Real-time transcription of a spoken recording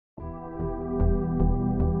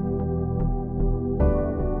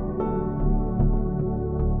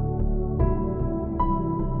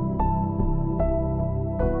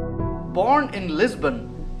Born in Lisbon,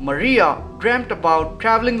 Maria dreamt about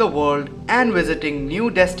traveling the world and visiting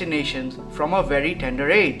new destinations from a very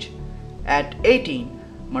tender age. At 18,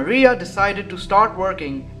 Maria decided to start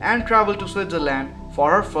working and travel to Switzerland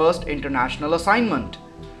for her first international assignment.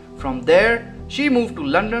 From there, she moved to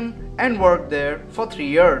London and worked there for 3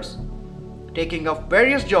 years. Taking up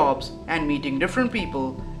various jobs and meeting different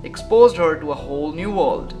people exposed her to a whole new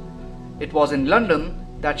world. It was in London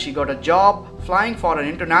that she got a job flying for an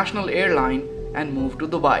international airline and moved to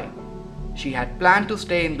Dubai. She had planned to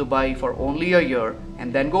stay in Dubai for only a year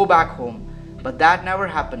and then go back home, but that never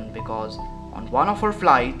happened because on one of her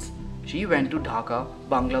flights, she went to Dhaka,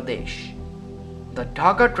 Bangladesh. The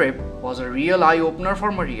Dhaka trip was a real eye-opener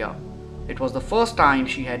for Maria. It was the first time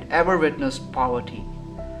she had ever witnessed poverty.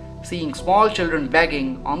 Seeing small children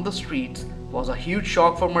begging on the streets was a huge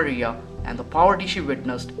shock for Maria, and the poverty she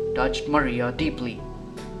witnessed touched Maria deeply.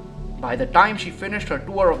 By the time she finished her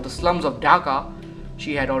tour of the slums of Dhaka,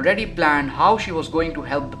 she had already planned how she was going to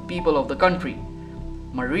help the people of the country.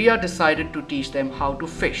 Maria decided to teach them how to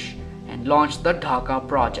fish and launched the Dhaka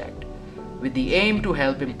project, with the aim to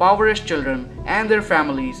help impoverished children and their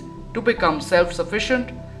families to become self-sufficient,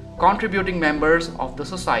 contributing members of the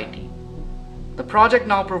society. The project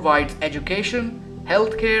now provides education,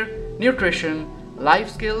 healthcare, nutrition, life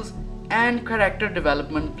skills, and character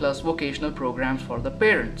development plus vocational programs for the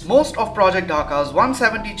parents. Most of Project Dhaka's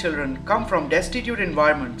 170 children come from destitute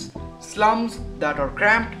environments, slums that are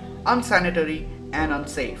cramped, unsanitary, and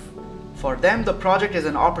unsafe. For them, the project is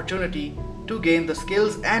an opportunity to gain the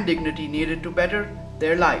skills and dignity needed to better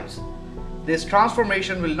their lives. This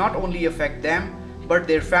transformation will not only affect them, but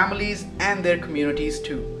their families and their communities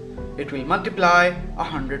too. It will multiply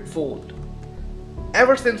 100-fold.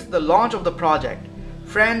 Ever since the launch of the project,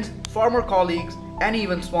 friends, former colleagues, and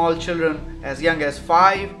even small children as young as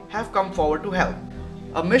 5 have come forward to help.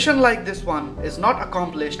 A mission like this one is not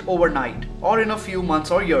accomplished overnight or in a few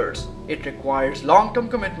months or years. It requires long-term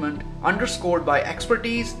commitment underscored by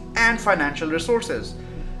expertise and financial resources.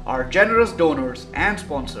 Our generous donors and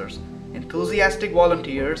sponsors, enthusiastic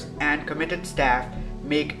volunteers, and committed staff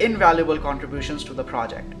make invaluable contributions to the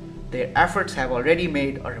project. Their efforts have already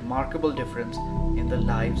made a remarkable difference in the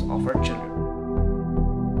lives of our children.